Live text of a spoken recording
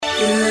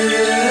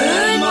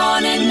Good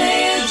morning,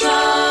 Mayor Josh.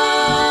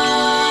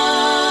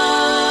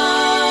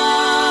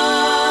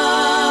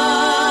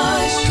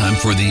 Time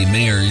for the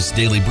Mayor's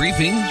Daily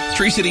Briefing,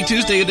 Tree City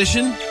Tuesday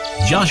edition.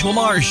 Joshua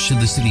Marsh in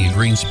the city of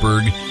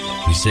Greensburg.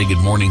 We say good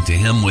morning to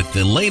him with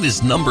the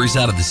latest numbers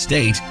out of the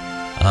state.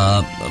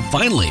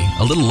 Finally,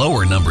 a little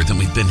lower number than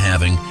we've been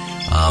having.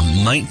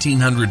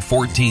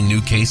 1,914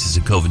 new cases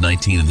of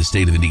COVID-19 in the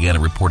state of Indiana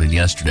reported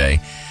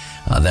yesterday.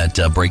 That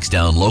breaks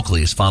down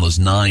locally as follows: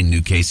 9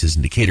 new cases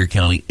in Decatur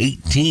County,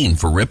 18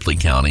 for Ripley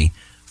County,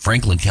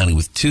 Franklin County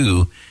with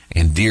 2,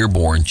 and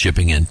Dearborn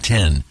chipping in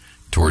 10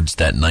 towards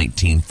that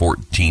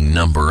 1,914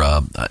 number.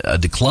 A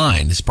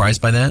decline.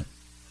 Surprised by that?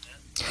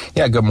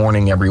 Yeah, good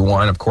morning,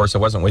 everyone. Of course, I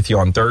wasn't with you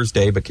on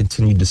Thursday, but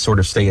continued to sort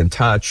of stay in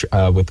touch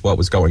with what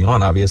was going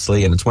on,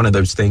 obviously. And it's one of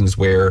those things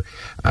where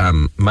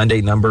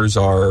Monday numbers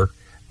are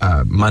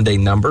Monday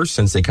numbers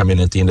since they come in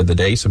at the end of the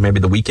day. So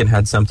maybe the weekend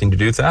had something to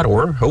do with that,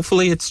 or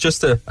hopefully it's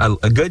just a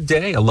good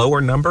day, a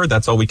lower number.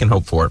 That's all we can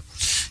hope for.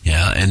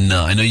 Yeah, and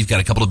I know you've got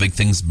a couple of big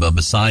things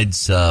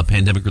besides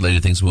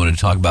pandemic-related things we wanted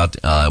to talk about,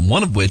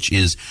 one of which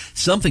is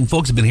something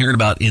folks have been hearing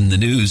about in the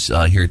news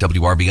here at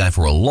WRBI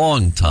for a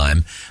long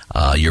time,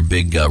 your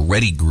big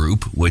Ready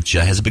group, which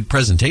has a big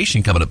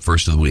presentation coming up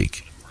first of the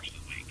week.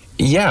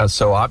 Yeah,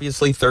 so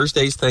obviously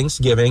Thursday's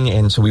Thanksgiving,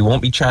 and so we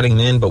won't be chatting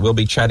then, but we'll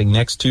be chatting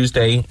next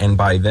Tuesday. And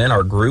by then,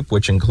 our group,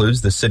 which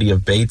includes the city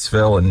of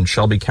Batesville and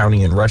Shelby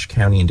County and Rush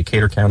County and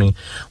Decatur County,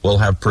 will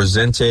have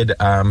presented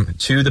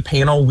to the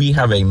panel. We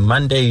have a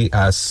Monday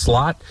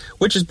slot,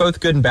 which is both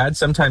good and bad.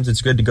 Sometimes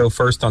it's good to go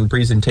first on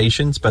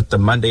presentations, but the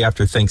Monday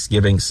after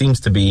Thanksgiving seems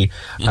to be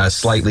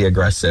slightly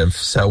aggressive.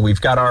 So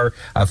we've got our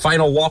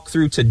final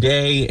walkthrough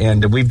today,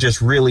 and we've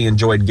just really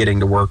enjoyed getting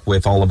to work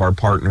with all of our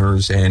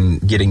partners and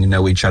getting to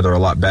know each other a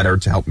lot better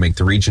to help make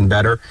the region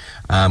better.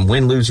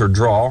 Win, lose, or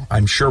draw,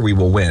 I'm sure we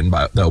will win,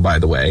 by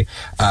the way.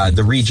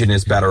 The region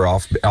is better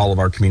off. All of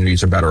our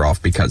communities are better off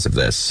because of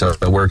this. So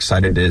we're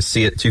excited to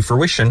see it to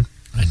fruition.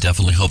 I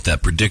definitely hope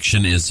that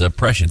prediction is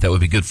prescient. That would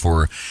be good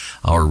for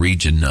our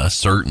region,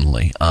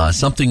 certainly.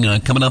 Something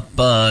coming up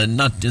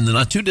not in the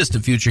not too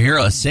distant future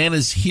here,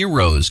 Santa's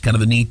Heroes, kind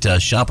of a neat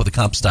shop with a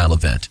cop style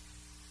event.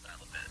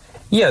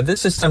 Yeah,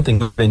 this is something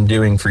we've been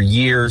doing for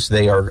years.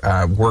 They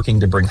are working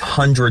to bring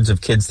hundreds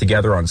of kids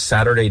together on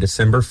Saturday,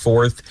 December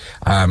 4th,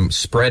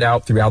 spread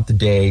out throughout the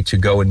day to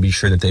go and be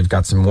sure that they've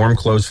got some warm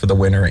clothes for the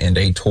winter and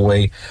a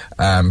toy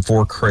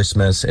for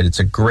Christmas. And it's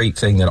a great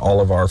thing that all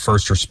of our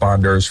first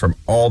responders from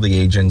all the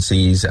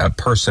agencies,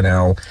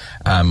 personnel,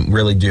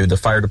 really do. The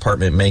fire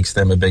department makes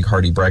them a big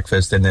hearty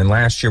breakfast. And then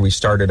last year we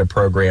started a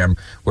program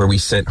where we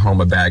sent home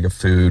a bag of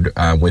food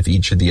with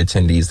each of the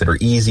attendees that are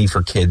easy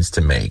for kids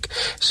to make.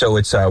 So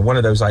it's one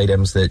of those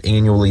items that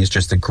annually is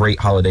just a great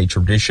holiday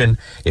tradition.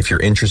 If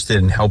you're interested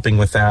in helping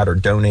with that or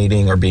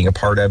donating or being a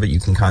part of it, you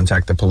can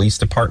contact the police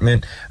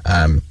department,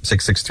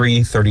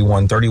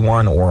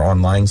 663-3131, or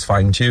online's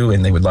fine too,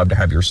 and they would love to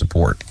have your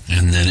support.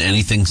 And then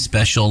anything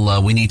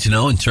special we need to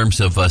know in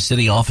terms of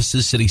city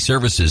offices, city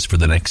services for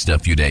the next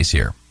few days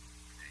here?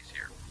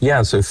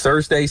 Yeah, so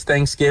Thursday's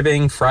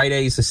Thanksgiving,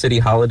 Friday's a city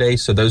holiday,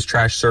 so those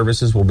trash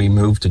services will be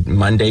moved to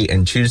Monday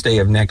and Tuesday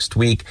of next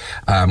week,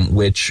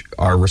 which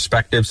are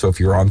respective. So if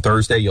you're on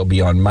Thursday, you'll be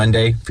on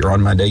Monday. If you're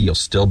on Monday, you'll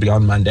still be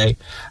on Monday.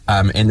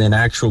 And then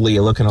actually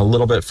looking a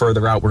little bit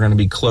further out, we're going to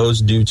be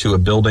closed due to a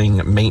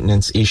building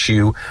maintenance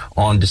issue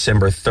on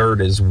December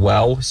 3rd as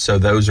well. So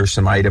those are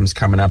some items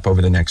coming up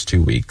over the next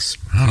 2 weeks.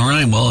 All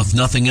right, well, if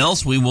nothing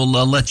else, we will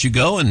let you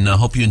go and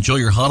hope you enjoy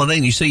your holiday.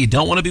 And you say you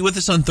don't want to be with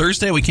us on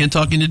Thursday? We can't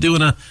talk into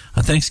doing a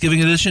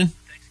Thanksgiving edition?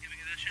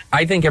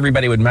 I think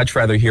everybody would much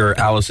rather hear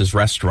Alice's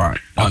Restaurant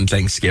on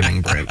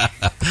Thanksgiving, Brent.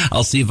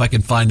 I'll see if I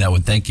can find that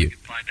one. Thank you.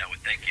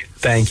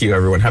 Thank you,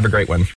 everyone. Have a great one.